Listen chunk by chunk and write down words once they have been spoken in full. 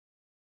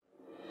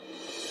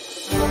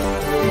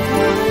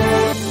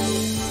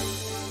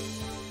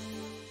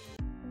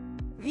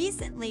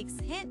leaks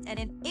hint at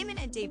an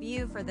imminent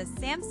debut for the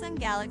Samsung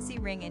Galaxy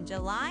Ring in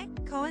July,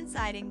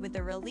 coinciding with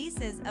the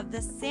releases of the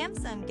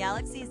Samsung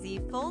Galaxy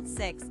Z Fold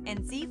 6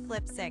 and Z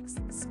Flip 6,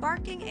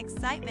 sparking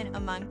excitement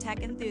among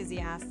tech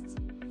enthusiasts.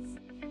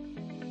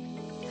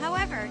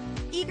 However,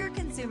 eager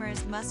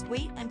consumers must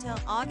wait until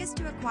August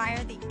to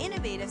acquire the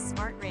innovative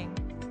smart ring.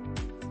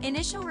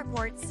 Initial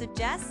reports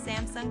suggest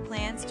Samsung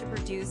plans to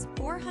produce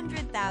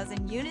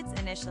 400,000 units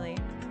initially,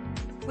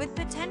 with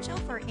potential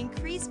for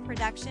increased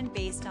production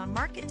based on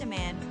market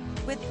demand,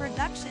 with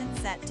production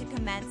set to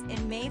commence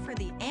in May for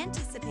the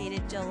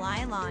anticipated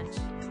July launch.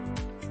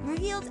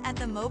 Revealed at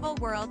the Mobile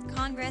World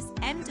Congress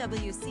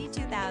MWC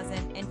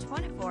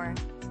 2024,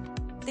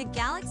 the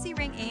Galaxy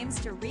Ring aims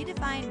to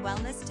redefine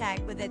wellness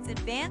tech with its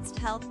advanced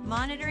health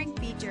monitoring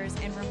features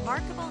and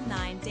remarkable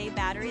 9-day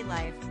battery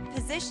life,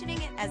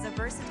 positioning it as a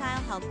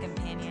versatile health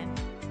companion.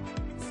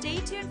 Stay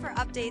tuned for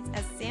updates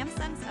as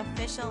Samsung's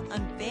official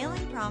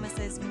unveiling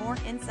promises more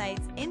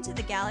insights into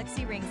the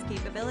Galaxy Ring's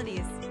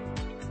capabilities.